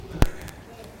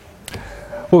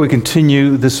Well, we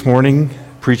continue this morning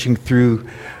preaching through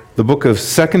the book of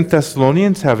 2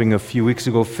 Thessalonians, having a few weeks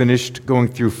ago finished going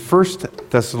through 1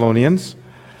 Thessalonians.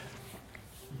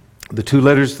 The two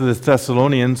letters to the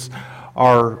Thessalonians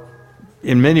are,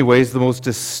 in many ways, the most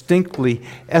distinctly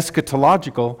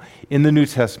eschatological in the New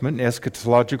Testament.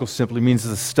 Eschatological simply means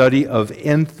the study of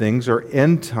end things or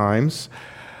end times.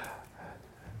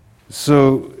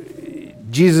 So,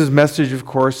 Jesus' message, of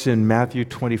course, in Matthew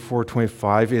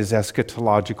 24-25 is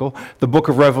eschatological. The book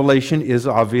of Revelation is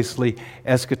obviously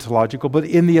eschatological, but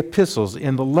in the epistles,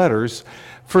 in the letters,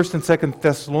 1 and 2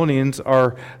 Thessalonians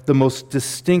are the most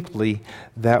distinctly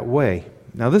that way.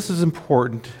 Now, this is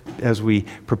important as we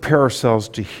prepare ourselves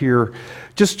to hear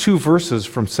just two verses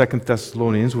from 2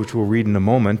 Thessalonians, which we'll read in a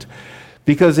moment,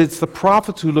 because it's the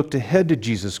prophets who looked ahead to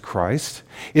Jesus Christ.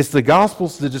 It's the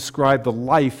Gospels that describe the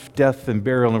life, death, and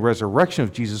burial and resurrection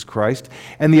of Jesus Christ,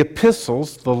 and the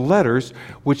epistles, the letters,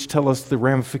 which tell us the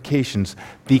ramifications,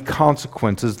 the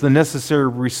consequences, the necessary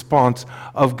response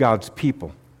of God's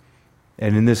people.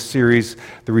 And in this series,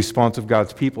 the response of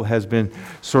God's people has been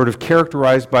sort of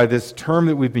characterized by this term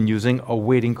that we've been using,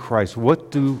 awaiting Christ. What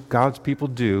do God's people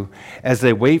do as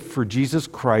they wait for Jesus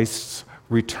Christ's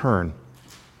return,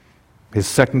 His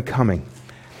second coming?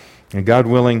 And God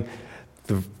willing,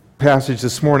 the passage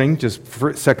this morning, just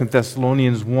 2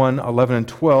 Thessalonians 1, 11 and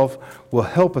 12, will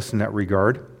help us in that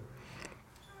regard.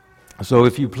 So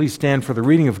if you please stand for the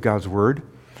reading of God's Word.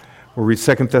 We'll read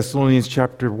 2 Thessalonians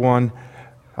chapter 1.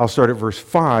 I'll start at verse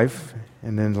 5,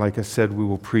 and then, like I said, we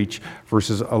will preach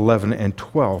verses 11 and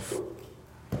 12.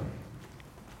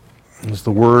 It's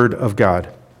the Word of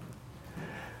God.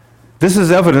 This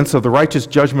is evidence of the righteous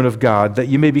judgment of God, that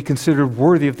you may be considered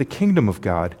worthy of the kingdom of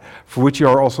God, for which you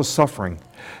are also suffering.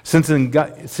 Since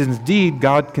indeed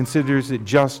God considers it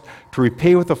just to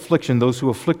repay with affliction those who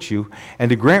afflict you, and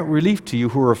to grant relief to you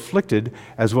who are afflicted,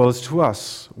 as well as to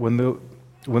us, when the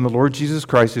Lord Jesus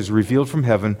Christ is revealed from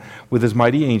heaven with His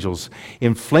mighty angels,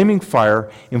 in flaming fire,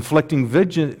 inflicting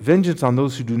vengeance on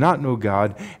those who do not know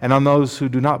God, and on those who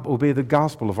do not obey the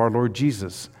gospel of our Lord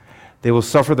Jesus. They will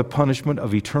suffer the punishment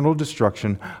of eternal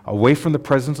destruction away from the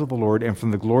presence of the Lord and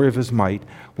from the glory of His might,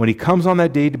 when He comes on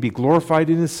that day to be glorified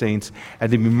in His saints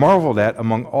and to be marveled at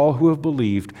among all who have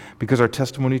believed, because our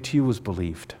testimony to you was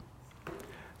believed.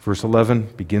 Verse 11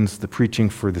 begins the preaching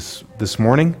for this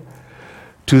morning.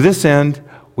 To this end,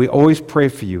 we always pray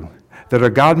for you, that our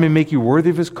God may make you worthy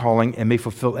of His calling and may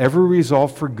fulfill every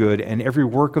resolve for good and every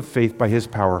work of faith by His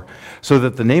power, so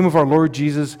that the name of our Lord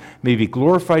Jesus may be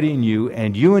glorified in you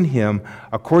and you in Him,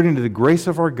 according to the grace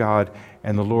of our God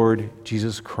and the Lord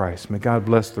Jesus Christ. May God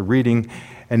bless the reading,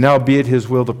 and now be it His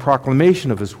will the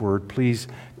proclamation of His word. Please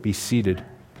be seated.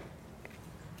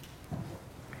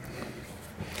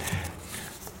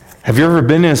 Have you ever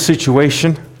been in a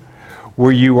situation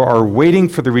where you are waiting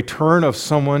for the return of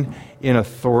someone in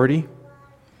authority,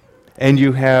 and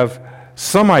you have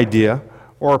some idea,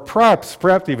 or perhaps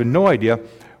even no idea,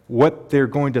 what they're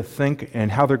going to think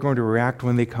and how they're going to react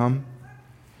when they come?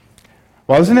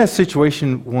 Well, I was in that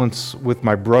situation once with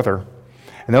my brother,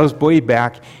 and that was way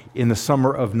back in the summer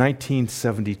of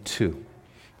 1972.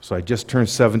 So I just turned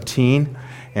 17,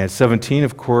 and at 17,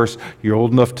 of course, you're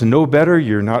old enough to know better.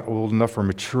 You're not old enough or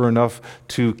mature enough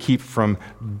to keep from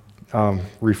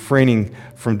refraining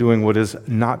from doing what is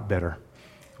not better.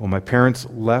 Well, my parents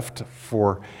left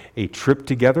for a trip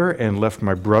together and left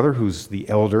my brother, who's the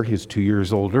elder, he's 2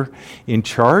 years older, in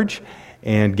charge,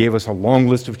 and gave us a long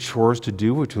list of chores to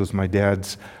do, which was my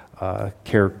dad's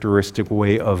characteristic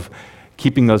way of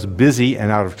keeping us busy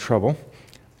and out of trouble.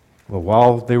 Well,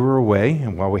 while they were away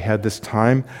and while we had this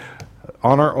time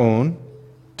on our own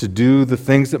to do the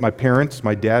things that my parents,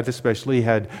 my dad especially,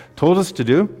 had told us to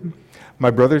do, my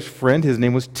brother's friend, his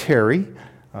name was Terry,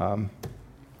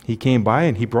 he came by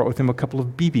and he brought with him a couple of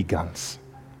BB guns.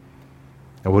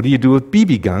 Now, what do you do with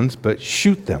BB guns but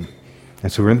shoot them?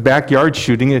 And so we're in the backyard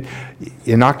shooting at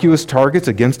innocuous targets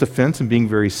against a fence and being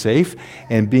very safe,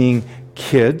 and being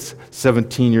kids,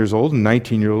 17 years old and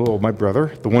 19-year-old, my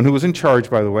brother, the one who was in charge,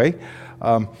 by the way.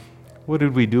 What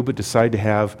did we do but decide to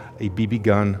have a BB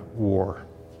gun war?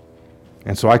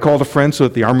 And so I called a friend so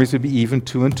that the armies would be even,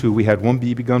 2 and 2. We had one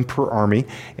BB gun per army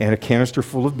and a canister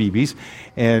full of BBs.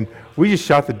 And we just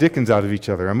shot the dickens out of each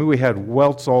other. I mean, we had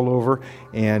welts all over.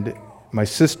 And my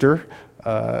sister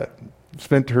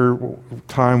spent her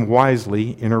time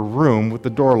wisely in her room with the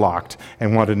door locked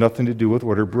and wanted nothing to do with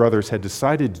what her brothers had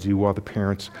decided to do while the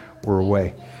parents were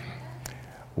away.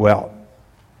 Well,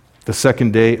 the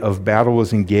second day of battle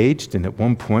was engaged, and at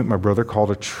one point my brother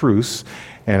called a truce,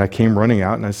 And I came running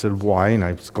out, and I said, why? And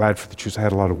I was glad for the truth. I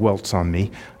had a lot of welts on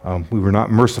me. We were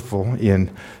not merciful in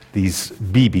these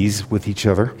BBs with each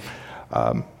other.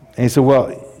 And he said, well,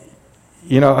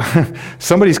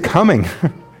 somebody's coming.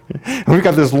 And we've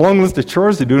got this long list of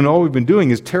chores to do, and all we've been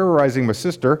doing is terrorizing my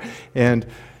sister and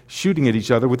shooting at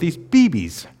each other with these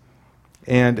BBs.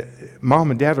 And Mom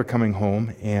and Dad are coming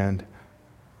home, and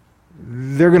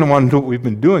they're going to want to know what we've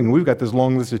been doing. We've got this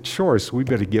long list of chores, so we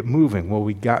better get moving. Well,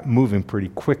 we got moving pretty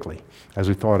quickly as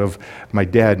we thought of my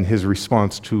dad and his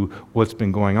response to what's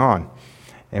been going on.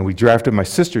 And we drafted my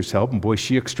sister's help, and boy,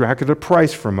 she extracted a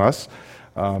price from us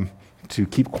to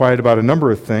keep quiet about a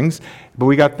number of things. But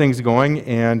we got things going,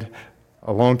 and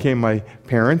along came my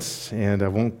parents, and I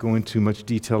won't go into much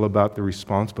detail about the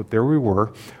response, but there we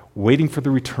were, waiting for the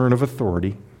return of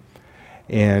authority,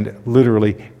 and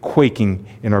literally quaking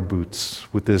in our boots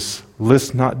with this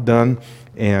list not done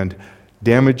and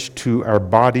damage to our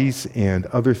bodies and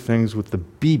other things with the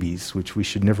BBs, which we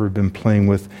should never have been playing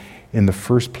with in the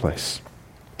first place.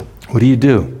 What do you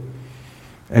do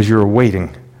as you're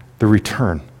awaiting the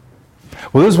return?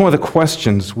 Well, this is one of the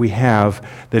questions we have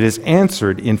that is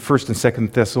answered in 1st and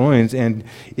 2nd Thessalonians, and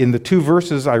in the 2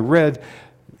 verses I read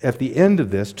at the end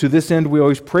of this, to this end we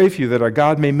always pray for you, that our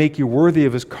God may make you worthy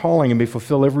of his calling and may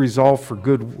fulfill every resolve for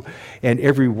good and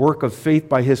every work of faith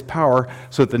by his power,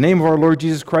 so that the name of our Lord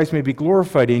Jesus Christ may be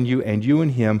glorified in you and you in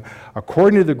him,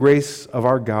 according to the grace of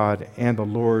our God and the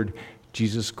Lord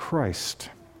Jesus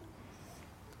Christ.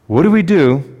 What do we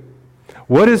do?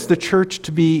 What is the church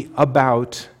to be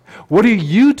about? What are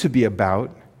you to be about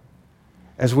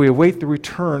as we await the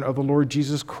return of the Lord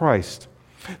Jesus Christ?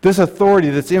 This authority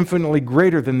that's infinitely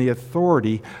greater than the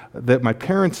authority that my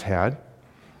parents had,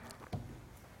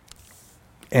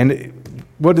 and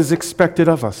what is expected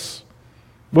of us.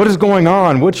 What is going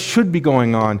on? What should be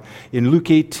going on? In Luke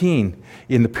 18,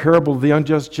 in the parable of the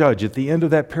unjust judge, at the end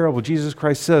of that parable, Jesus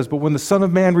Christ says, but when the Son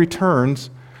of Man returns,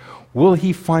 will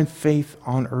he find faith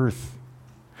on earth?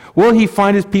 Will he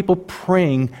find his people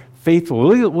praying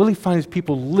faithfully? Will he find his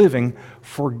people living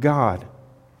for God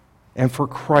and for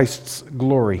Christ's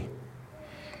glory?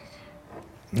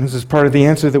 This is part of the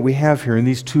answer that we have here in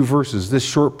these 2 verses, this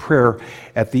short prayer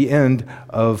at the end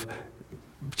of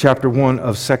chapter 1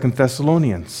 of 2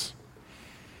 Thessalonians.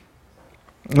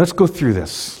 Let's go through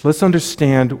this. Let's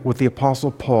understand what the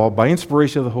Apostle Paul, by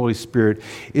inspiration of the Holy Spirit,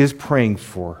 is praying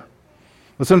for.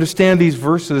 Let's understand these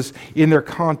verses in their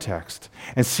context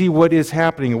and see what is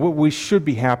happening and what we should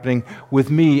be happening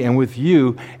with me and with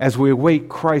you as we await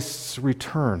Christ's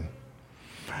return.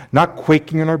 Not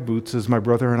quaking in our boots as my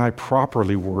brother and I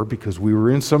properly were because we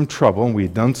were in some trouble and we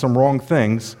had done some wrong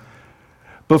things,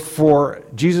 but for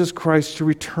Jesus Christ to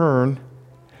return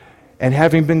and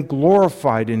having been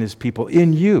glorified in his people,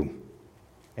 in you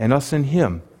and us in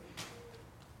him,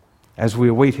 as we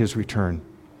await his return.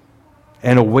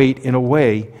 And await in a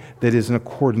way that is in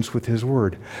accordance with his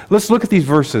word. Let's look at these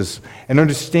verses and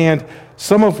understand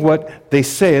some of what they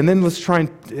say, and then let's try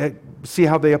and see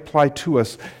how they apply to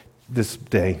us this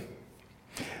day.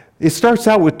 It starts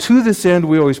out with, to this end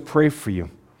we always pray for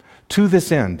you. To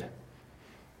this end.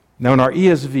 Now in our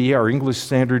ESV, our English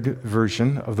Standard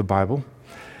Version of the Bible,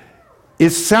 it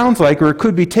sounds like, or it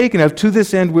could be taken as, to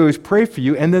this end we always pray for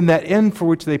you, and then that end for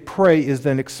which they pray is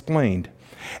then explained.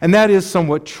 And that is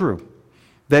somewhat true.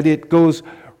 That it goes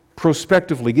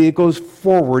prospectively, it goes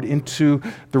forward into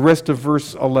the rest of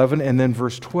verse 11 and then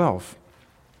verse 12.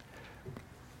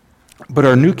 But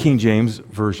our New King James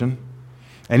Version,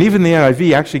 and even the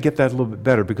NIV actually get that a little bit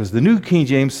better, because the New King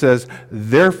James says,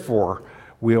 therefore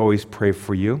we always pray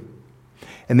for you.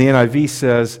 And the NIV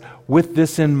says, with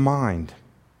this in mind.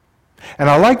 And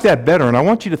I like that better, and I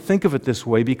want you to think of it this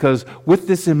way, because with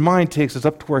this in mind takes us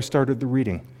up to where I started the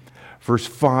reading. Verse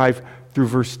 5 through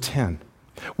verse 10.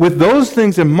 With those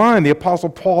things in mind, the Apostle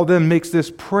Paul then makes this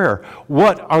prayer.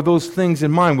 What are those things in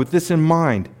mind? With this in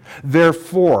mind,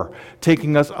 therefore,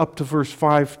 taking us up to verse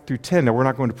 5 through 10. Now, we're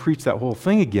not going to preach that whole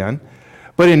thing again,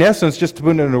 but in essence, just to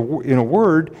put it in a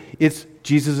word, it's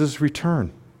Jesus'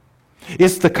 return.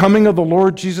 It's the coming of the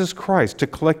Lord Jesus Christ to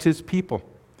collect his people.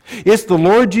 It's the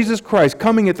Lord Jesus Christ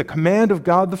coming at the command of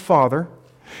God the Father,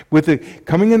 with the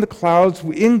coming in the clouds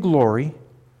in glory,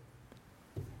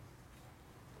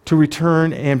 to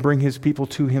return and bring his people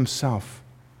to himself.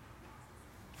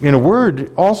 In a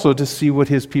word, also to see what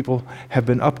his people have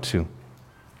been up to.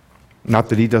 Not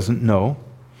that he doesn't know.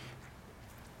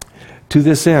 To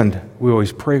this end, we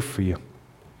always pray for you.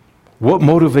 What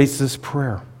motivates this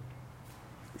prayer?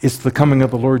 It's the coming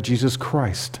of the Lord Jesus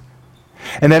Christ.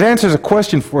 And that answers a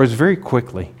question for us very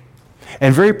quickly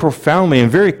and very profoundly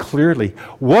and very clearly.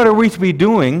 What are we to be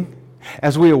doing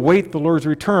as we await the Lord's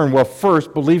return? Well,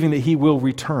 first, believing that he will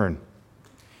return.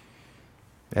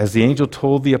 As the angel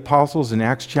told the apostles in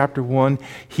Acts chapter 1,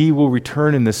 he will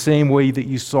return in the same way that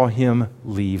you saw him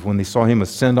leave. When they saw him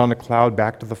ascend on a cloud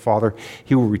back to the Father,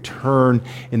 he will return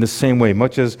in the same way.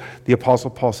 Much as the apostle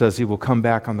Paul says, he will come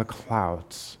back on the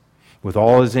clouds with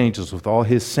all his angels, with all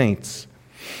his saints.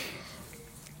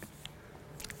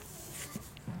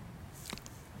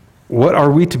 What are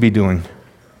we to be doing?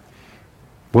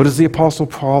 What does the apostle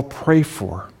Paul pray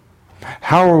for?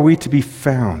 How are we to be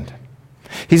found?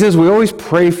 He says, we always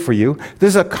pray for you. This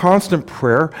is a constant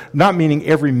prayer, not meaning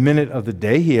every minute of the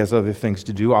day. He has other things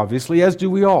to do, obviously, as do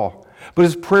we all. But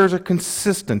his prayers are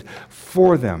consistent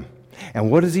for them. And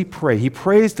what does he pray? He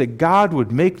prays that God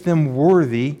would make them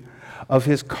worthy of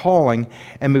his calling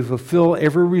and would fulfill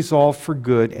every resolve for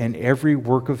good and every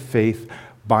work of faith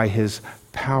by his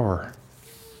power.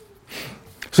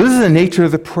 So this is the nature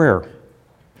of the prayer.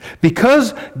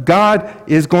 Because God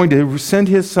is going to send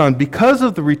his Son, because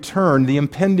of the return, the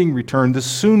impending return, the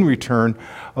soon return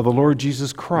of the Lord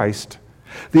Jesus Christ,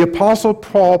 the Apostle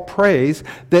Paul prays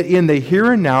that in the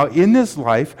here and now, in this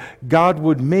life, God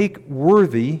would make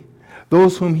worthy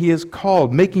those whom he has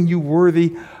called, making you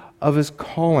worthy of his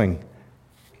calling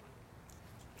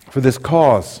for this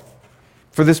cause,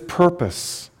 for this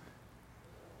purpose.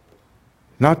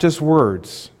 Not just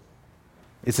words.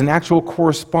 It's an actual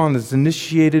correspondence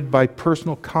initiated by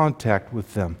personal contact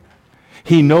with them.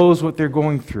 He knows what they're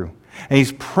going through. And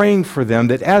he's praying for them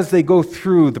that as they go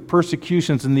through the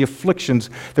persecutions and the afflictions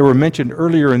that were mentioned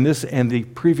earlier in this and the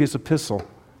previous epistle,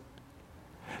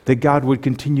 that God would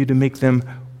continue to make them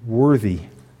worthy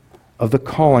of the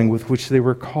calling with which they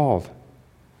were called.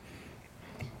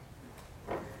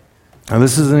 Now,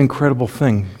 this is an incredible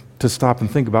thing to stop and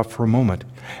think about for a moment.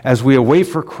 As we await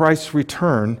for Christ's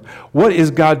return, what is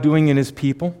God doing in his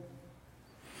people?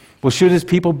 Well, should his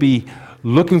people be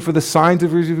looking for the signs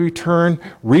of his return,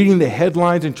 reading the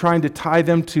headlines and trying to tie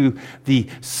them to the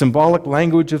symbolic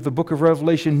language of the book of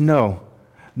Revelation? No,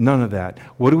 none of that.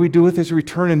 What do we do with his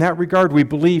return in that regard? We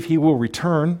believe he will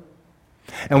return,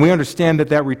 and we understand that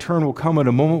that return will come at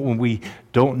a moment when we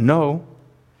don't know.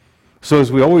 So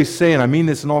as we always say, and I mean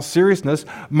this in all seriousness,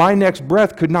 my next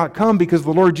breath could not come because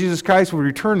the Lord Jesus Christ will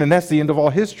return, and that's the end of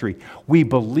all history. We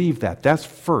believe that. That's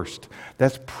first.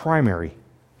 That's primary.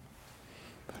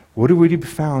 What are we to be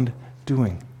found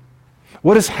doing?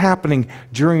 What is happening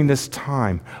during this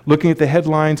time? Looking at the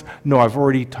headlines? No, I've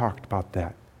already talked about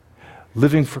that.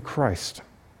 Living for Christ.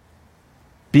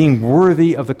 Being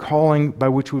worthy of the calling by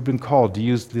which we've been called, to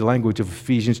use the language of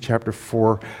Ephesians chapter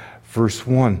 4, verse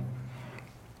 1.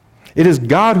 It is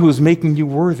God who is making you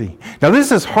worthy. Now,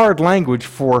 this is hard language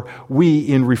for we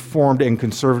in Reformed and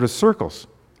conservative circles.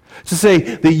 To say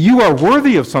that you are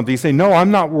worthy of something. You say, no,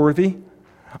 I'm not worthy.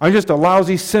 I'm just a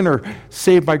lousy sinner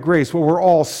saved by grace. Well, we're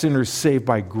all sinners saved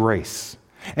by grace.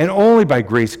 And only by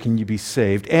grace can you be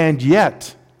saved. And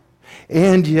yet,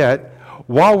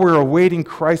 while we're awaiting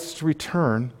Christ's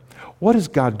return, what is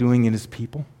God doing in his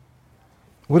people?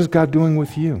 What is God doing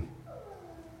with you?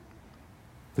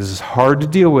 This is hard to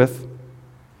deal with.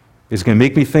 It's going to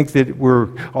make me think that we're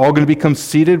all going to become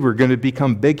seated, we're going to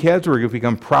become big heads, we're going to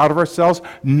become proud of ourselves.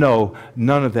 No,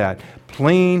 none of that.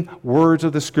 Plain words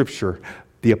of the Scripture.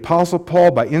 The Apostle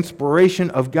Paul, by inspiration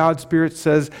of God's Spirit,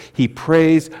 says he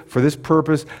prays for this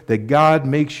purpose, that God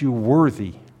makes you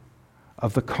worthy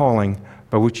of the calling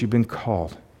by which you've been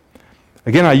called.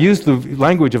 Again, I use the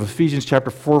language of Ephesians chapter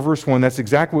 4, verse 1. That's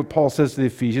exactly what Paul says to the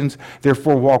Ephesians.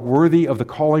 Therefore, walk worthy of the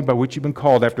calling by which you've been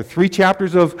called. After 3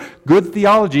 chapters of good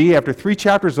theology, after 3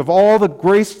 chapters of all the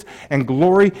grace and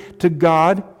glory to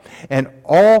God, and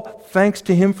all thanks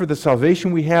to him for the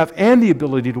salvation we have and the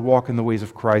ability to walk in the ways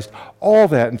of Christ, all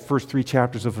that in the first 3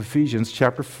 chapters of Ephesians,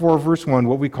 chapter 4, verse 1,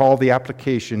 what we call the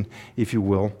application, if you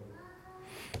will.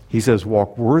 He says,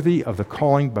 walk worthy of the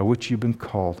calling by which you've been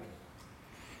called.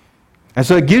 And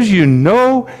so it gives you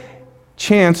no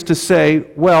chance to say,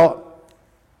 well,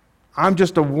 I'm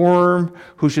just a worm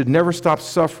who should never stop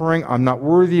suffering. I'm not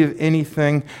worthy of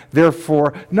anything.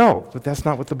 Therefore, no. But that's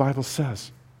not what the Bible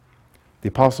says. The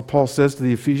Apostle Paul says to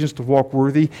the Ephesians to walk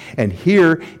worthy. And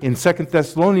here in 2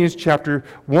 Thessalonians chapter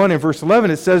 1 and verse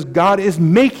 11, it says, God is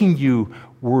making you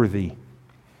worthy.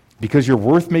 Because you're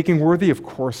worth making worthy? Of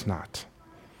course not.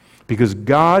 Because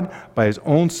God, by his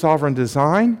own sovereign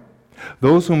design,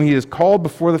 those whom he has called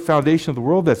before the foundation of the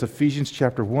world, that's Ephesians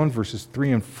chapter 1, verses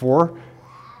 3 and 4.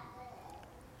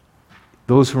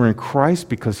 Those who are in Christ,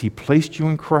 because he placed you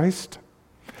in Christ,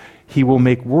 he will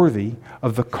make worthy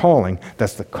of the calling.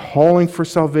 That's the calling for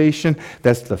salvation.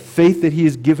 That's the faith that he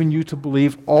has given you to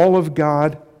believe. All of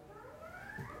God.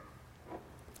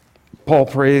 Paul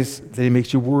prays that he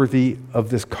makes you worthy of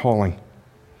this calling.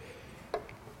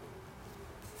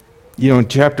 You know, in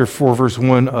chapter 4, verse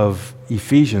 1 of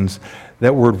Ephesians,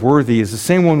 that word worthy is the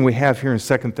same one we have here in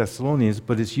 2 Thessalonians,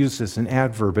 but it's used as an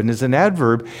adverb. And as an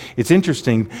adverb, it's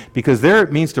interesting because there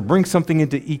it means to bring something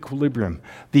into equilibrium.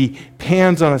 The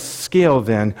pans on a scale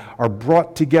then are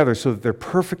brought together so that they're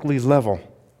perfectly level.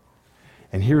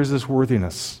 And here is this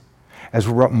worthiness. As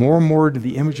we're brought more and more to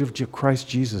the image of Christ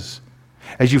Jesus,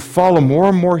 as you follow more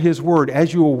and more His word,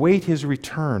 as you await His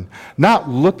return, not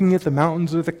looking at the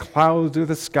mountains or the clouds or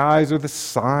the skies or the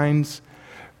signs,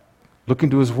 look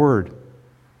into His word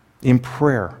in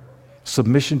prayer,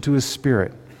 submission to His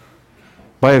Spirit,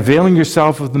 by availing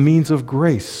yourself of the means of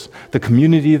grace, the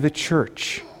community of the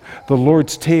church, the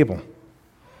Lord's table,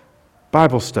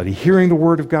 Bible study, hearing the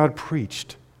Word of God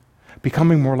preached,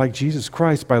 becoming more like Jesus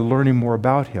Christ by learning more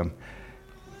about Him.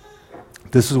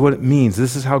 This is what it means.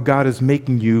 This is how God is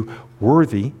making you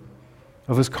worthy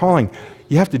of His calling.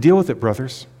 You have to deal with it,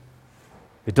 brothers.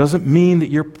 It doesn't mean that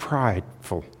you're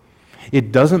prideful.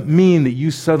 It doesn't mean that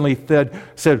you suddenly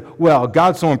said, well,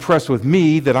 God's so impressed with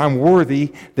me that I'm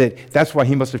worthy, that's why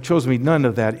He must have chosen me. None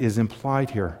of that is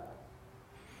implied here.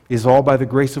 It's all by the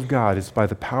grace of God. It's by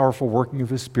the powerful working of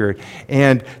His Spirit.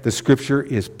 And the Scripture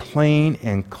is plain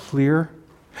and clear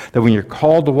that when you're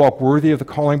called to walk worthy of the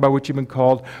calling by which you've been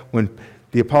called, when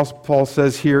the Apostle Paul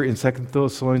says here in 2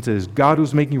 Thessalonians, it is God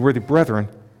who's making you worthy. Brethren,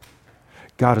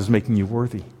 God is making you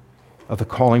worthy of the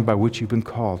calling by which you've been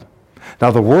called.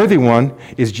 Now, the worthy one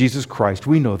is Jesus Christ.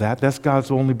 We know that. That's God's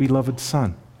only beloved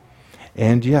Son.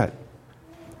 And yet,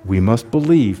 we must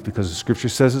believe, because the Scripture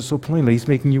says it so plainly, He's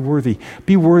making you worthy.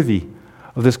 Be worthy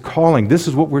of this calling. This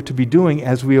is what we're to be doing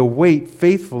as we await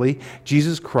faithfully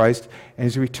Jesus Christ and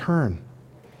His return.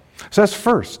 So that's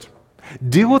first.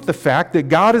 Deal with the fact that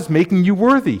God is making you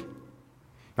worthy.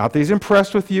 Not that He's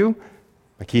impressed with you.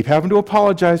 I keep having to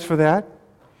apologize for that.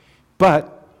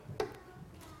 But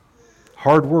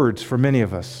hard words for many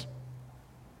of us.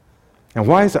 And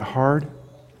why is it hard?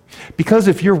 Because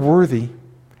if you're worthy,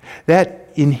 that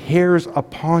inheres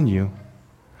upon you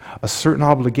a certain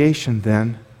obligation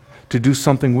then to do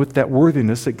something with that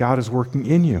worthiness that God is working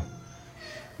in you.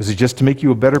 Is it just to make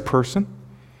you a better person?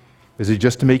 Is it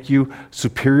just to make you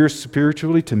superior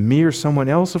spiritually to me or someone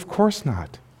else? Of course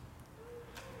not.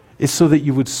 It's so that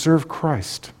you would serve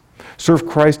Christ. Serve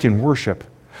Christ in worship.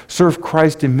 Serve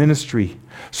Christ in ministry.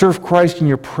 Serve Christ in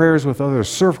your prayers with others.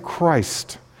 Serve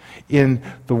Christ in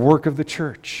the work of the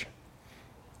church.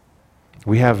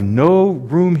 We have no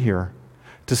room here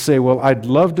to say, well, I'd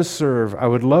love to serve. I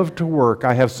would love to work.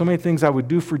 I have so many things I would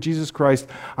do for Jesus Christ.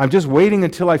 I'm just waiting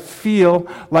until I feel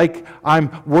like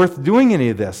I'm worth doing any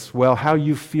of this. Well, how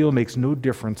you feel makes no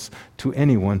difference to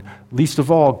anyone, least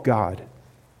of all God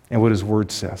and what His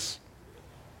Word says.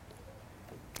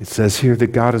 It says here that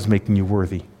God is making you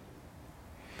worthy.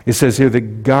 It says here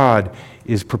that God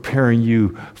is preparing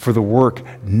you for the work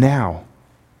now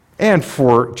and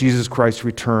for Jesus Christ's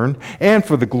return and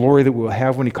for the glory that we'll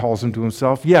have when He calls Him to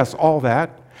Himself. Yes, all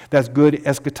that. That's good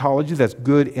eschatology. That's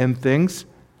good end things.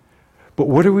 But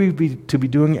what are we to be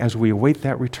doing as we await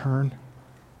that return?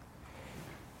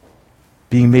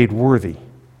 Being made worthy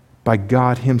by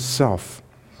God Himself.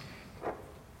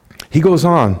 He goes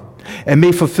on, and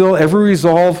may fulfill every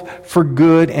resolve for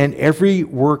good and every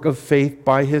work of faith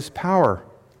by His power.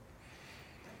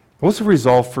 What's a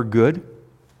resolve for good?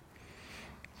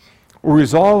 Well,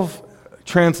 resolve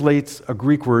translates a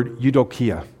Greek word,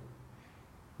 eudokia,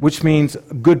 which means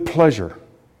good pleasure.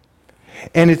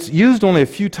 And it's used only a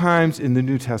few times in the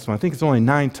New Testament. I think it's only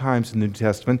 9 times in the New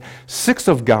Testament. 6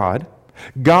 of God,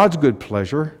 God's good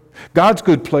pleasure, God's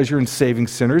good pleasure in saving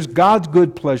sinners, God's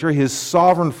good pleasure, His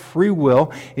sovereign free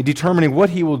will in determining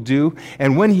what He will do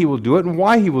and when He will do it and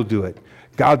why He will do it.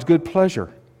 God's good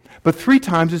pleasure. But 3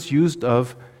 times it's used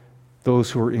of those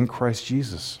who are in Christ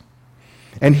Jesus.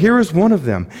 And here is one of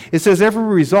them. It says every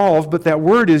resolve, but that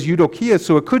word is eudokia,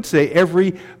 so it could say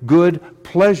every good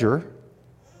pleasure.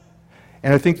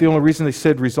 And I think the only reason they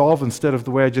said resolve instead of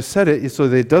the way I just said it is so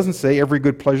that it doesn't say every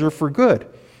good pleasure for good.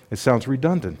 It sounds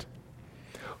redundant.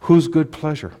 Whose good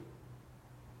pleasure?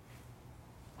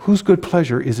 Whose good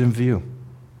pleasure is in view?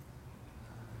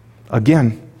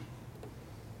 Again,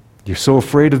 you're so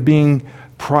afraid of being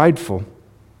prideful,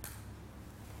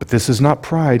 but this is not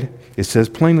pride. It says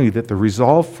plainly that the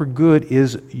resolve for good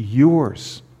is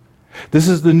yours. This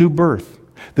is the new birth.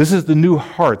 This is the new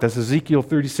heart. That's Ezekiel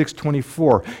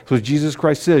 36:24. So Jesus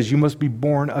Christ says, you must be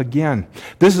born again.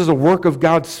 This is a work of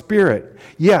God's Spirit.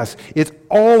 Yes, it's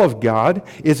all of God.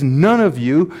 It's none of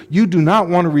you. You do not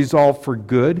want to resolve for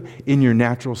good in your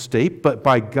natural state, but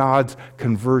by God's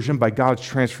conversion, by God's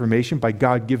transformation, by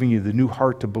God giving you the new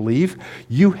heart to believe,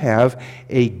 you have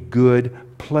a good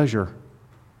pleasure.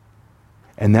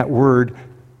 And that word,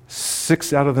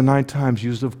 6 out of the 9 times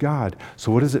used of God.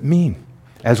 So what does it mean?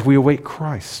 As we await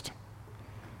Christ,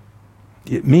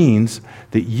 it means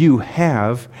that you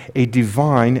have a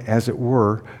divine, as it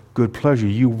were, good pleasure.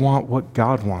 You want what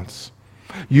God wants.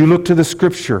 You look to the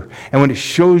Scripture, and when it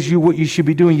shows you what you should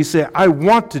be doing, you say, I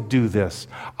want to do this.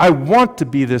 I want to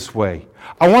be this way.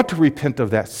 I want to repent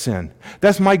of that sin.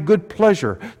 That's my good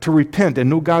pleasure, to repent and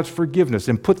know God's forgiveness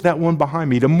and put that one behind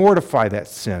me, to mortify that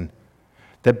sin,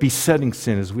 that besetting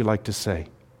sin, as we like to say.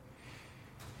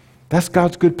 That's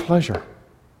God's good pleasure.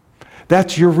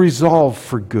 That's your resolve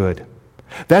for good.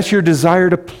 That's your desire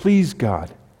to please God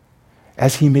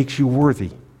as He makes you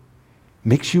worthy.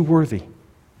 Makes you worthy.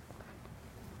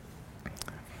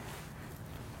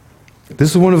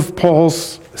 This is one of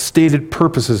Paul's stated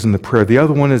purposes in the prayer. The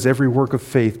other one is every work of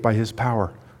faith by His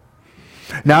power.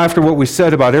 Now, after what we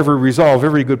said about every resolve,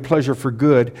 every good pleasure for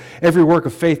good, every work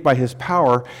of faith by His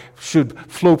power should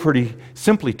flow pretty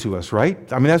simply to us, right?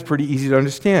 I mean, that's pretty easy to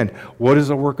understand. What is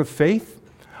a work of faith?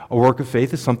 A work of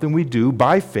faith is something we do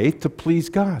by faith to please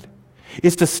God.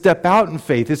 It's to step out in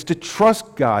faith. It's to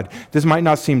trust God. This might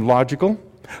not seem logical.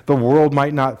 The world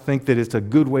might not think that it's a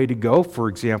good way to go. For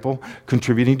example,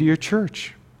 contributing to your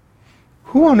church.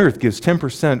 Who on earth gives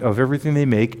 10% of everything they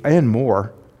make and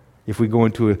more? If we go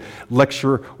into a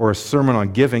lecture or a sermon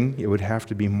on giving, it would have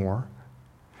to be more.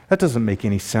 That doesn't make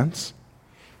any sense.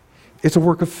 It's a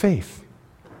work of faith.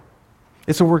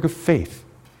 It's a work of faith.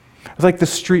 It's like the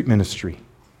street ministry,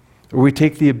 where we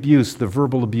take the abuse, the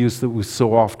verbal abuse that we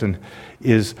so often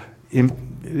is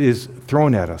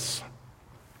thrown at us.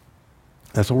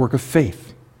 That's a work of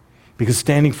faith, because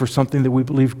standing for something that we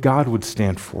believe God would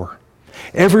stand for.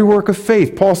 Every work of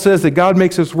faith, Paul says that God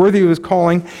makes us worthy of His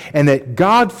calling and that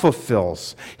God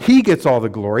fulfills. He gets all the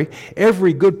glory,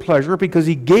 every good pleasure, because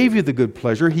He gave you the good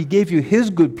pleasure. He gave you His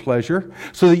good pleasure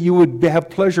so that you would have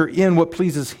pleasure in what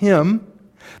pleases Him.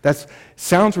 That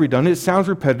sounds redundant, it sounds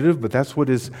repetitive, but that's what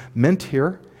is meant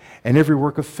here. And every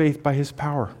work of faith by His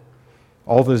power.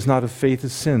 All that is not of faith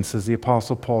is sin, says the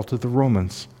Apostle Paul to the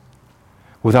Romans.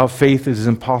 Without faith, it is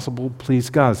impossible to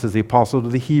please God, says the Apostle to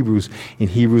the Hebrews in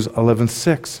Hebrews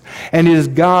 11:6. And it is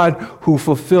God who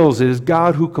fulfills. It is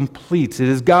God who completes. It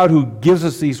is God who gives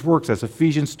us these works. That's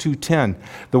Ephesians 2:10.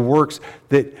 The works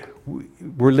that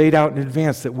were laid out in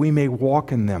advance that we may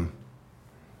walk in them.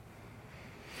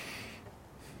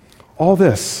 All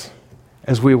this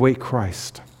as we await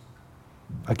Christ.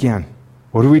 Again,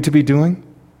 what are we to be doing?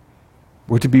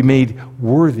 We're to be made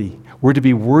worthy. We're to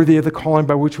be worthy of the calling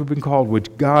by which we've been called,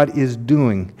 which God is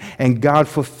doing, and God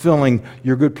fulfilling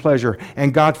your good pleasure,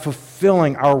 and God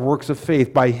fulfilling our works of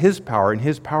faith by His power and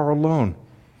His power alone.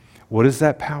 What is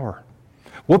that power?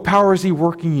 What power is He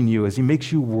working in you as He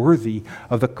makes you worthy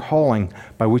of the calling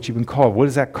by which you've been called? What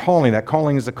is that calling? That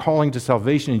calling is the calling to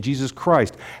salvation in Jesus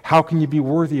Christ. How can you be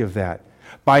worthy of that?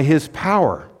 By His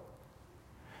power.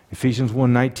 Ephesians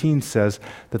 1:19 says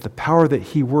that the power that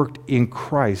He worked in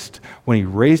Christ when He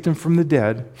raised Him from the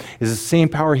dead is the same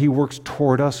power He works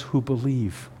toward us who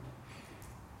believe.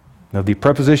 Now, the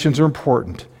prepositions are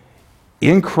important.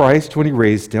 In Christ when He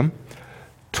raised Him,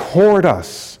 toward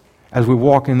us as we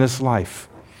walk in this life.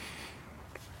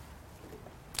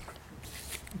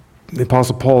 The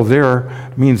Apostle Paul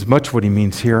there means much what he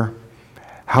means here.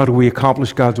 How do we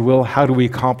accomplish God's will? How do we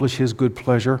accomplish His good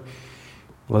pleasure?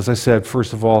 Well, as I said,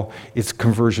 first of all, it's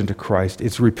conversion to Christ.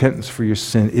 It's repentance for your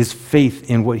sin. It's faith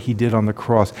in what He did on the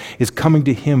cross. It's coming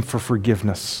to Him for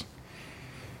forgiveness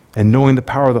and knowing the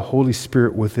power of the Holy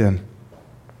Spirit within.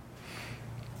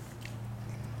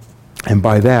 And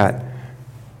by that,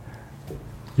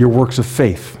 your works of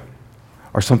faith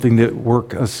are something that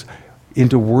work us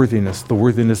into worthiness, the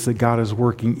worthiness that God is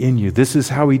working in you. This is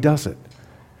how He does it.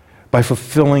 By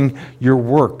fulfilling your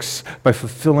works, by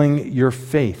fulfilling your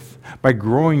faith, by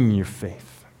growing in your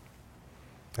faith.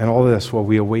 And all this while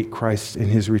we await Christ in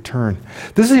His return.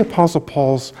 This is the Apostle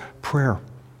Paul's prayer.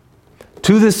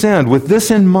 To this end, with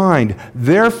this in mind,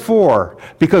 therefore,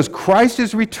 because Christ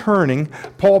is returning,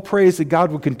 Paul prays that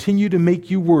God will continue to make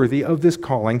you worthy of this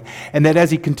calling, and that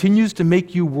as He continues to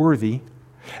make you worthy,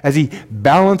 as He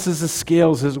balances the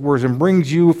scales, as it were, and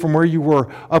brings you from where you were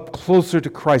up closer to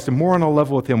Christ and more on a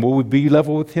level with Him. Will we be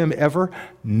level with Him ever?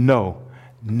 No,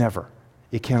 never.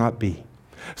 It cannot be.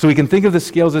 So we can think of the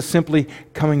scales as simply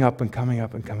coming up and coming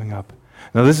up and coming up.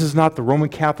 Now, this is not the Roman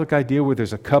Catholic idea where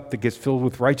there's a cup that gets filled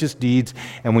with righteous deeds,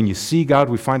 and when you see God,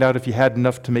 we find out if you had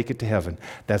enough to make it to heaven.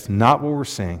 That's not what we're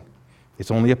saying.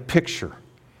 It's only a picture.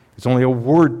 It's only a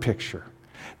word picture.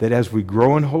 That as we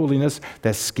grow in holiness,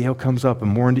 that scale comes up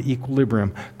and more into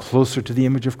equilibrium, closer to the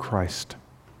image of Christ.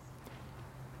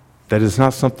 That is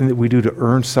not something that we do to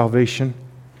earn salvation.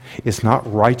 It's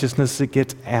not righteousness that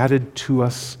gets added to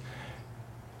us.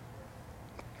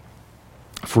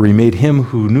 For he made him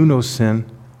who knew no sin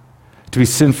to be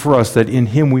sin for us, that in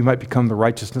him we might become the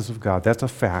righteousness of God. That's a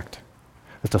fact.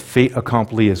 That's a fait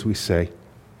accompli, as we say.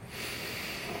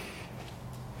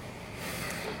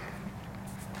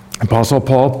 Apostle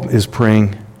Paul is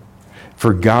praying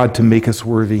for God to make us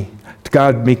worthy, to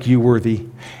God make you worthy,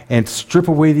 and strip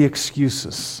away the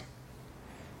excuses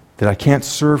that I can't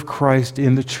serve Christ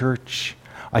in the church.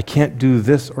 I can't do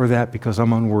this or that because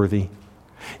I'm unworthy.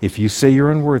 If you say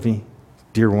you're unworthy,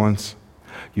 dear ones,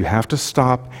 you have to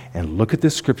stop and look at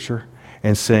this scripture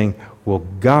and saying, well,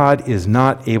 God is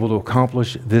not able to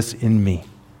accomplish this in me.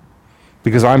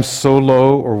 Because I'm so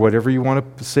low, or whatever you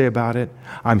want to say about it,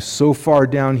 I'm so far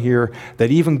down here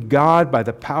that even God, by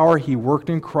the power he worked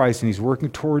in Christ and he's working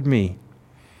toward me,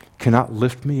 cannot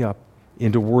lift me up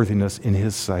into worthiness in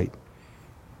his sight.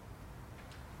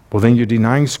 Well, then you're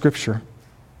denying Scripture.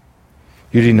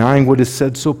 You're denying what is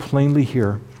said so plainly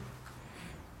here.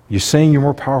 You're saying you're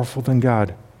more powerful than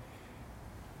God.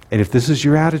 And if this is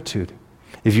your attitude,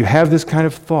 if you have this kind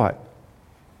of thought,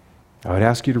 I would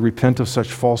ask you to repent of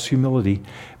such false humility,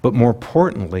 but more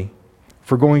importantly,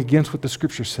 for going against what the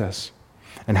Scripture says.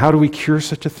 And how do we cure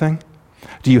such a thing?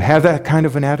 Do you have that kind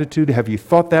of an attitude? Have you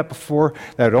thought that before?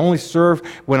 That it only serve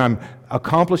when I'm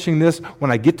accomplishing this,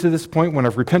 when I get to this point, when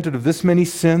I've repented of this many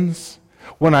sins,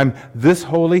 when I'm this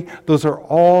holy? Those are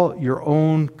all your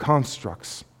own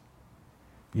constructs.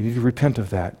 You need to repent of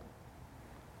that.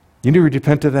 You need to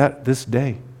repent of that this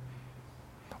day.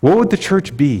 What would the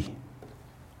church be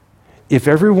if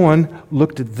everyone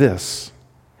looked at this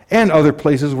and other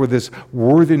places where this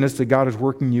worthiness that God is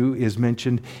working in you is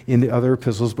mentioned in the other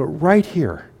epistles, but right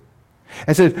here,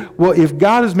 and said, well, if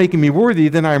God is making me worthy,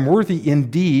 then I am worthy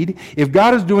indeed. If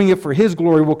God is doing it for his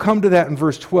glory, we'll come to that in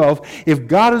verse 12. If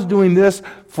God is doing this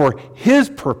for his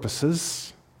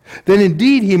purposes, then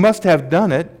indeed he must have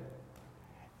done it,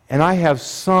 and I have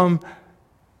some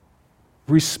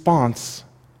response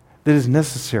that is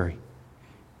necessary.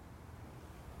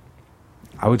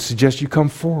 I would suggest you come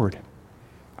forward.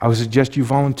 I would suggest you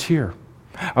volunteer.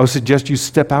 I would suggest you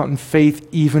step out in faith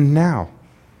even now.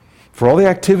 For all the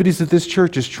activities that this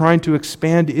church is trying to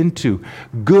expand into,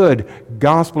 good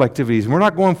gospel activities. We're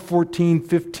not going 14,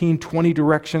 15, 20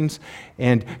 directions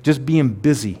and just being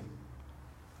busy.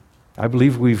 I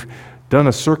believe we've done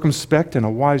a circumspect and a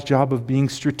wise job of being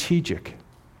strategic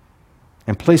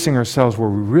and placing ourselves where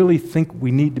we really think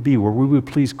we need to be, where we would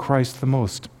please Christ the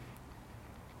most.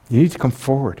 You need to come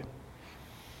forward.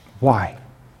 Why?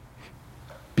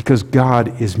 Because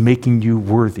God is making you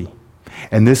worthy.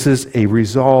 And this is a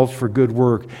resolve for good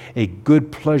work, a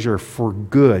good pleasure for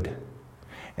good,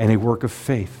 and a work of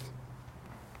faith.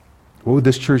 What would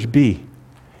this church be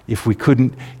if we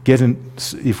couldn't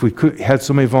had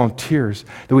so many volunteers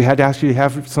that we had to actually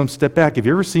have some step back? Have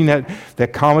you ever seen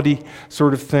that comedy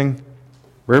sort of thing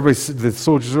where the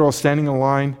soldiers are all standing in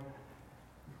line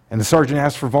and the sergeant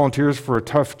asks for volunteers for a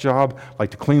tough job like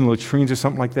to clean latrines or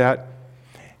something like that,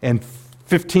 and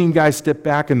 15 guys step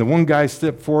back and the one guy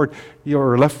stepped forward,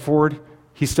 or left forward,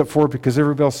 he stepped forward because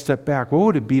everybody else stepped back. What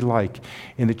would it be like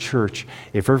in the church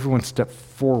if everyone stepped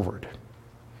forward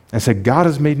and said, God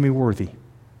has made me worthy,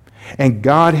 and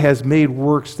God has made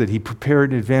works that he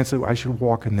prepared in advance that I should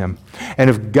walk in them. And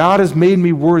if God has made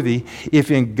me worthy,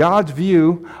 if in God's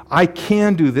view I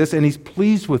can do this and he's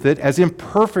pleased with it, as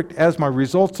imperfect as my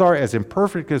results are, as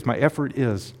imperfect as my effort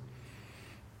is,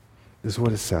 this is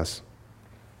what it says.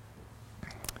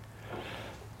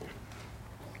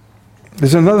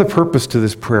 There's another purpose to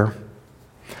this prayer.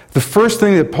 The first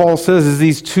thing that Paul says is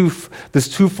this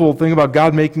twofold thing about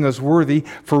God making us worthy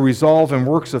for resolve and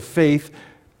works of faith.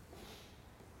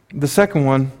 The second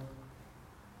one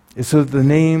is so that the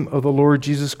name of the Lord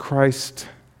Jesus Christ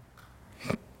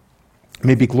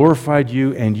may be glorified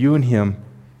you and him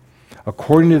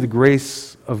according to the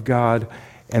grace of God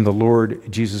and the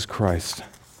Lord Jesus Christ.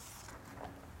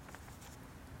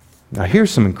 Now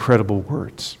here's some incredible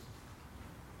words.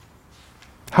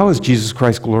 How is Jesus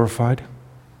Christ glorified?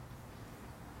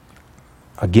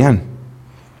 Again,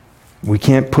 we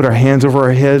can't put our hands over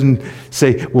our head and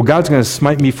say, well, God's going to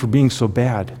smite me for being so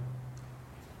bad.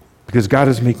 Because God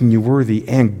is making you worthy,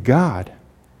 and God,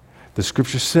 the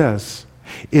Scripture says,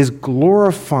 is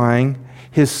glorifying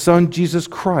His Son Jesus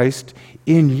Christ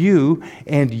in you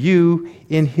and you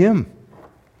in Him.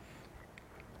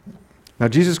 Now,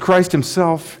 Jesus Christ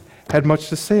Himself had much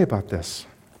to say about this.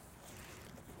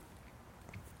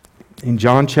 In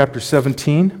John chapter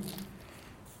 17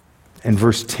 and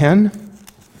verse 10,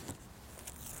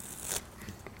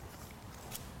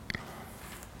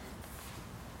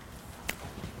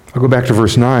 I'll go back to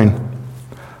verse 9.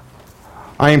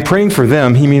 I am praying for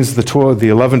them. He means the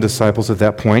 11 disciples at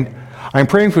that point. I am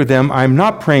praying for them. I am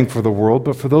not praying for the world,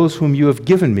 but for those whom you have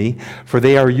given me, for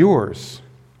they are yours.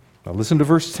 Now listen to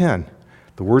verse 10,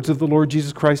 the words of the Lord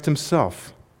Jesus Christ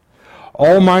Himself.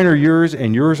 All mine are yours,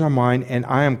 and yours are mine, and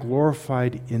I am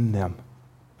glorified in them.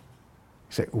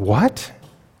 You say, what?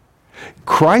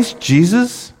 Christ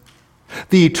Jesus,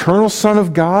 the eternal Son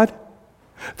of God,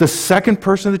 the second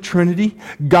person of the Trinity,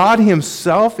 God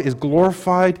Himself is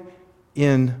glorified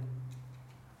in,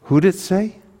 who did it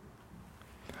say?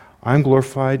 I'm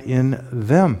glorified in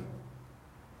them.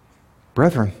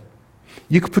 Brethren,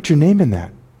 you could put your name in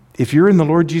that. If you're in the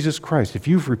Lord Jesus Christ, if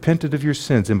you've repented of your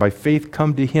sins and by faith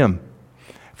come to Him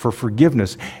for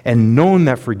forgiveness and known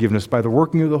that forgiveness by the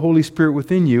working of the Holy Spirit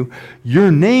within you,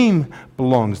 your name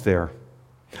belongs there.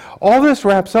 All this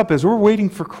wraps up as we're waiting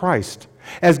for Christ,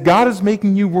 as God is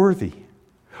making you worthy.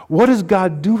 What is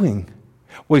God doing?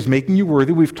 Well, He's making you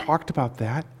worthy. We've talked about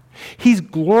that. He's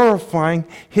glorifying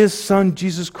His Son,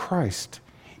 Jesus Christ,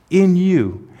 in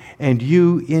you and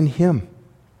you in Him.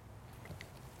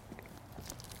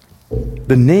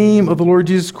 The name of the Lord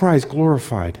Jesus Christ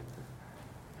glorified.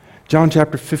 John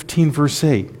chapter 15, verse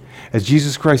 8, as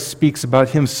Jesus Christ speaks about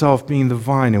Himself being the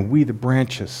vine and we the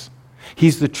branches.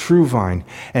 He's the true vine.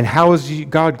 And how is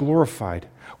God glorified?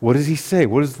 What does He say?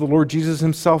 What does the Lord Jesus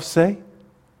Himself say?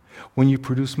 When you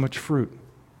produce much fruit.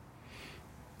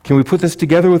 Can we put this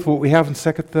together with what we have in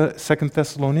 2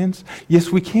 Thessalonians? Yes,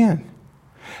 we can.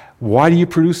 Why do you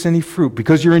produce any fruit?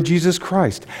 Because you're in Jesus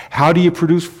Christ. How do you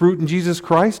produce fruit in Jesus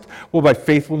Christ? Well, by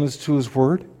faithfulness to His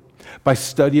Word, by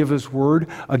study of His Word,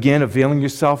 again, availing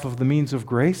yourself of the means of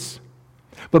grace.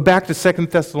 But back to 2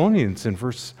 Thessalonians in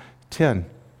verse 10.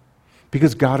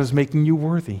 Because God is making you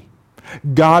worthy.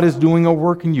 God is doing a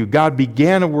work in you. God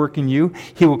began a work in you.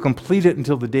 He will complete it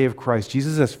until the day of Christ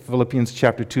Jesus, as Philippians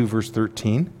chapter 2, verse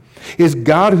 13. It is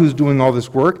God who's doing all this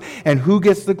work, and who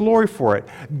gets the glory for it?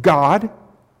 God.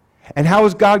 And how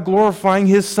is God glorifying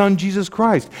His Son, Jesus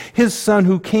Christ? His Son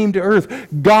who came to earth,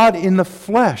 God in the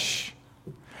flesh.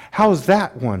 How is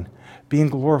that one being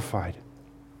glorified?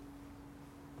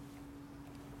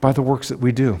 By the works that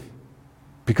we do.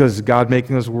 Because God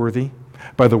making us worthy.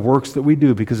 By the works that we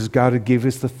do, because God had gave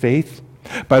us the faith.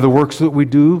 By the works that we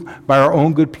do, by our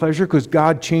own good pleasure, because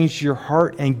God changed your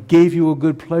heart and gave you a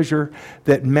good pleasure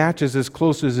that matches as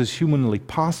close as is humanly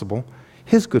possible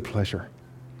His good pleasure.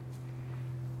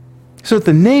 So that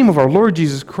the name of our Lord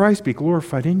Jesus Christ be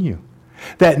glorified in you.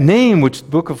 That name which the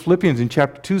book of Philippians in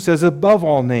chapter 2 says above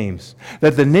all names.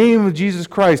 That the name of Jesus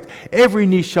Christ, every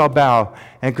knee shall bow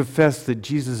and confess that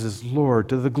Jesus is Lord,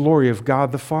 to the glory of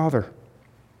God the Father.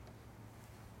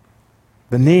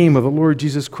 The name of the Lord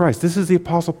Jesus Christ. This is the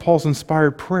Apostle Paul's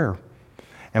inspired prayer.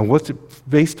 And what's it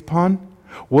based upon?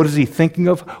 What is he thinking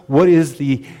of? What is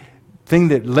the thing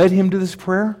that led him to this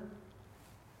prayer?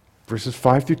 Verses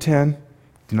 5 through 10.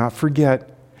 Do not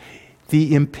forget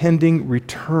the impending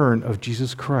return of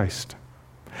Jesus Christ.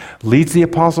 Leads the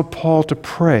Apostle Paul to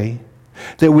pray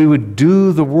that we would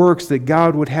do the works that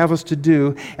God would have us to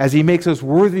do as He makes us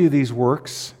worthy of these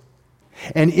works.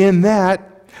 And in that,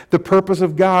 the purpose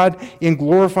of God in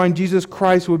glorifying Jesus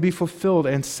Christ would be fulfilled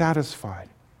and satisfied.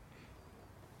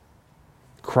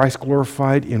 Christ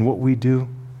glorified in what we do,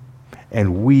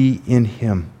 and we in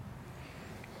Him.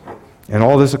 And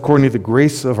all this according to the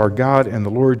grace of our God and the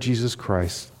Lord Jesus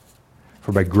Christ.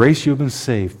 For by grace you have been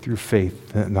saved through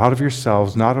faith, not of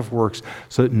yourselves, not of works,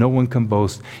 so that no one can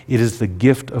boast. It is the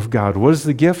gift of God. What is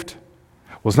the gift?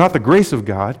 Well, it's not the grace of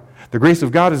God. The grace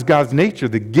of God is God's nature.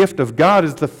 The gift of God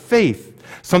is the faith.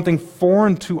 Something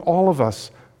foreign to all of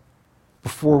us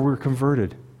before we're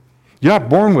converted. You're not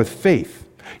born with faith.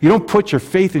 You don't put your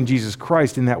faith in Jesus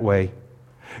Christ in that way.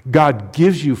 God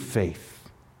gives you faith.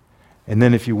 And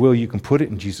then if you will, you can put it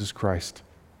in Jesus Christ.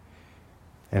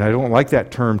 And I don't like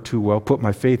that term too well, put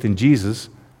my faith in Jesus.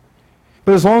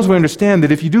 But as long as we understand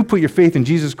that if you do put your faith in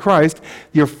Jesus Christ,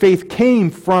 your faith came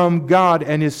from God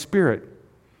and His Spirit.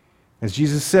 As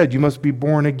Jesus said, you must be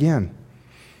born again.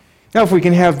 Now, if we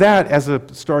can have that as a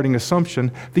starting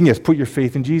assumption, then yes, put your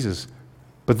faith in Jesus.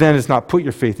 But then it's not put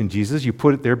your faith in Jesus. You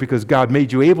put it there because God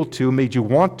made you able to, made you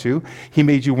want to. He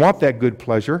made you want that good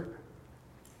pleasure.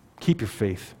 Keep your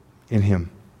faith in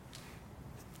him.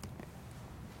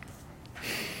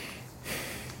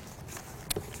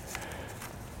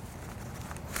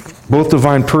 Both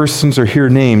divine persons are here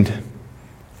named.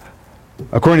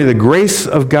 According to the grace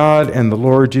of God and the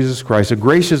Lord Jesus Christ, a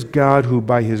gracious God who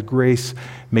by his grace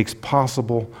makes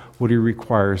possible what he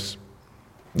requires.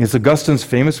 It's Augustine's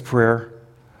famous prayer,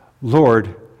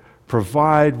 Lord,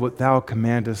 provide what thou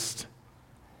commandest,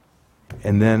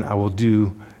 and then I will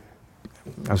do.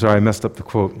 I'm sorry, I messed up the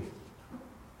quote.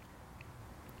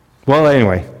 Well,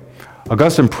 anyway,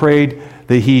 Augustine prayed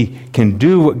that he can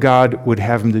do what God would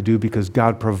have him to do because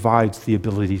God provides the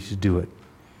ability to do it.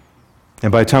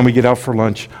 And by the time we get out for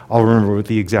lunch, I'll remember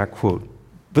the exact quote.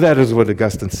 But that is what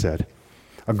Augustine said.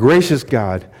 A gracious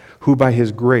God who by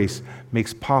his grace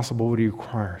makes possible what he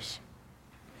requires.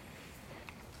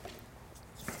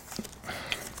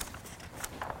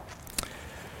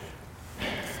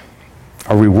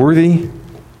 Are we worthy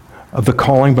of the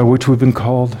calling by which we've been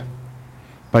called?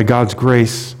 By God's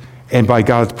grace and by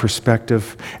God's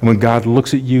perspective. And when God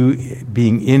looks at you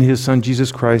being in his Son,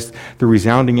 Jesus Christ, the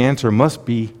resounding answer must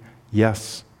be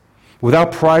yes.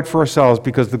 Without pride for ourselves,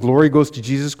 because the glory goes to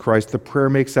Jesus Christ, the prayer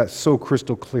makes that so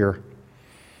crystal clear.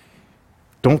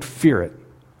 Don't fear it.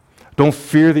 Don't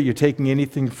fear that you're taking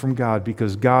anything from God,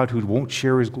 because God, who won't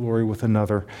share his glory with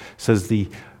another, says the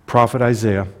prophet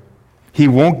Isaiah, he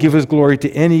won't give his glory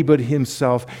to any but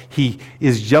himself. He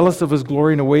is jealous of his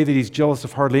glory in a way that he's jealous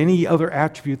of hardly any other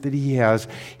attribute that he has.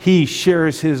 He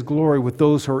shares his glory with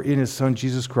those who are in his Son,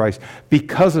 Jesus Christ,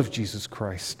 because of Jesus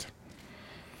Christ.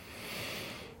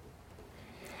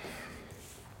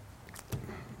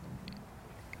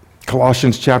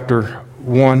 Colossians chapter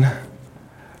 1,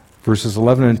 verses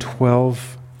 11 and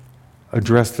 12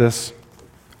 address this.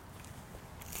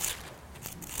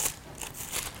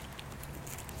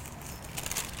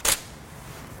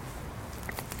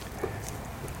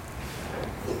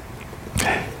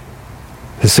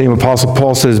 The same Apostle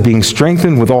Paul says, being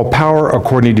strengthened with all power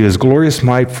according to his glorious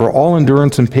might for all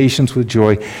endurance and patience with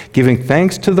joy, giving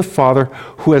thanks to the Father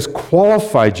who has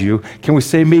qualified you, can we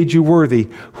say made you worthy,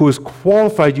 who has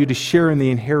qualified you to share in the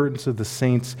inheritance of the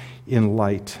saints in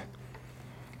light.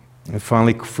 And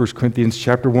finally, 1 Corinthians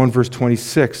chapter 1, verse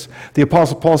 26, the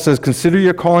Apostle Paul says, consider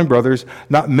your calling, brothers.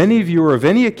 Not many of you are of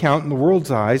any account in the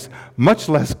world's eyes, much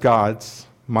less God's,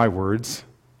 my words.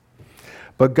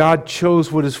 But God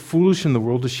chose what is foolish in the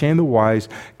world to shame the wise.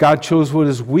 God chose what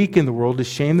is weak in the world to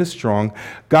shame the strong.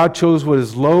 God chose what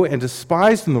is low and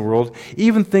despised in the world,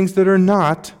 even things that are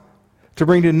not, to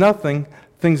bring to nothing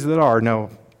things that are. Now,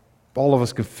 all of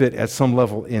us can fit at some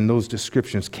level in those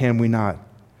descriptions, can we not?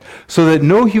 So that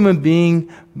no human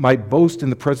being might boast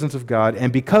in the presence of God,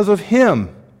 and because of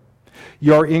him,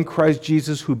 you are in Christ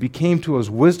Jesus, who became to us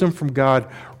wisdom from God,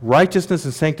 righteousness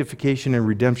and sanctification and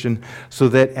redemption, so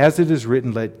that, as it is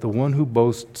written, let the one who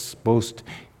boasts boast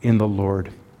in the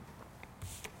Lord.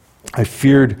 I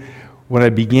feared when I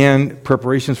began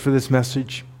preparations for this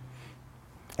message,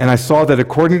 and I saw that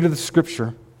according to the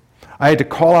Scripture, I had to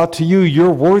call out to you your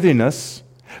worthiness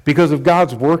because of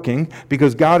God's working,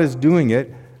 because God is doing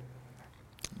it.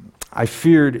 I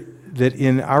feared that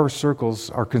in our circles,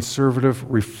 our conservative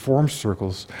reform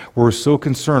circles, we're so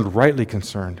concerned, rightly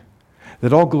concerned,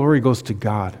 that all glory goes to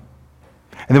God.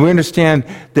 And then we understand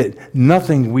that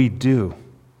nothing we do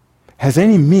has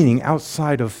any meaning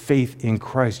outside of faith in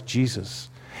Christ Jesus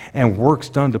and works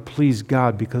done to please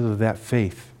God because of that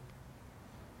faith.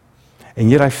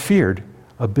 And yet I feared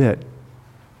a bit,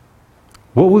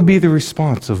 what would be the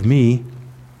response of me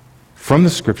from the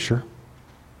Scripture,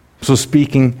 so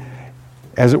speaking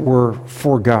as it were,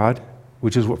 for God,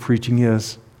 which is what preaching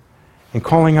is, and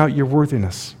calling out your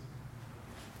worthiness?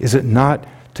 Is it not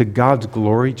to God's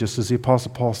glory, just as the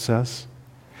Apostle Paul says?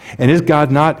 And is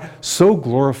God not so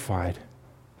glorified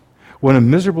when a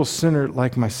miserable sinner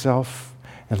like myself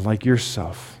and like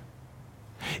yourself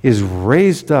is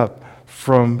raised up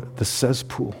from the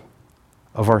cesspool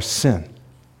of our sin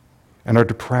and our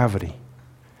depravity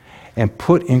and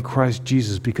put in Christ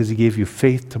Jesus because he gave you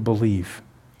faith to believe?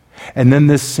 And then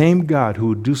this same God who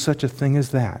would do such a thing as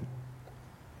that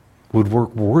would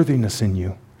work worthiness in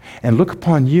you and look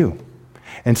upon you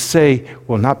and say,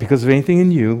 well, not because of anything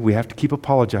in you. We have to keep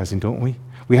apologizing, don't we?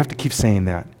 We have to keep saying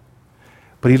that.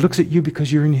 But he looks at you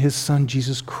because you're in his Son,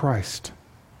 Jesus Christ,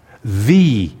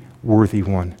 the worthy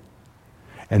one.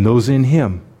 And those in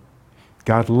him,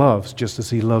 God loves just as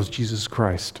he loves Jesus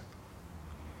Christ.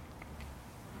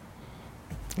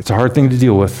 It's a hard thing to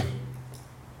deal with,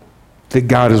 that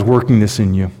God is working this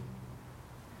in you.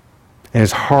 And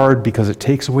it's hard because it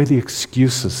takes away the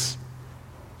excuses.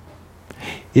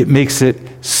 It makes it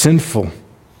sinful,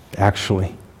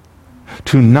 actually,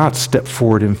 to not step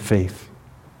forward in faith,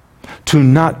 to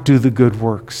not do the good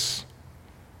works,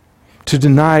 to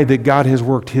deny that God has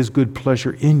worked his good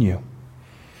pleasure in you.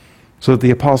 So that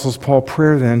the Apostle Paul's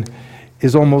prayer then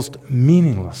is almost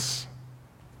meaningless.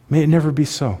 May it never be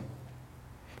so.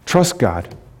 Trust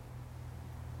God.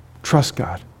 Trust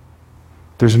God.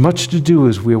 There's much to do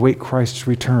as we await Christ's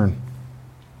return.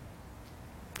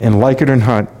 And like it or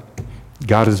not,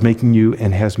 God is making you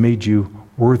and has made you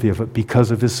worthy of it because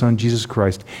of his Son, Jesus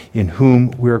Christ, in whom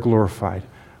we are glorified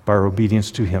by our obedience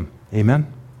to him.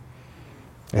 Amen?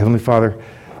 Heavenly Father,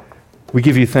 we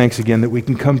give you thanks again that we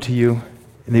can come to you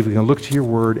and that we can look to your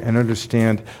word and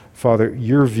understand, Father,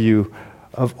 your view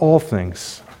of all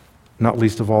things, not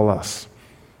least of all us.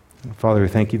 Father, we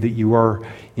thank you that you are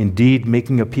indeed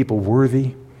making a people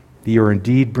worthy, that you are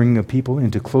indeed bringing a people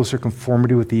into closer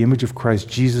conformity with the image of Christ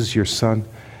Jesus, your Son.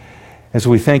 And so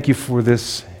we thank you for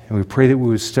this, and we pray that we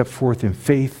would step forth in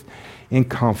faith, in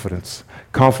confidence.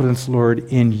 Confidence, Lord,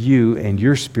 in you and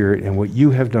your Spirit and what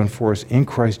you have done for us in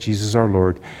Christ Jesus our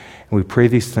Lord. And we pray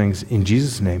these things in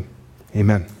Jesus' name.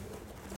 Amen.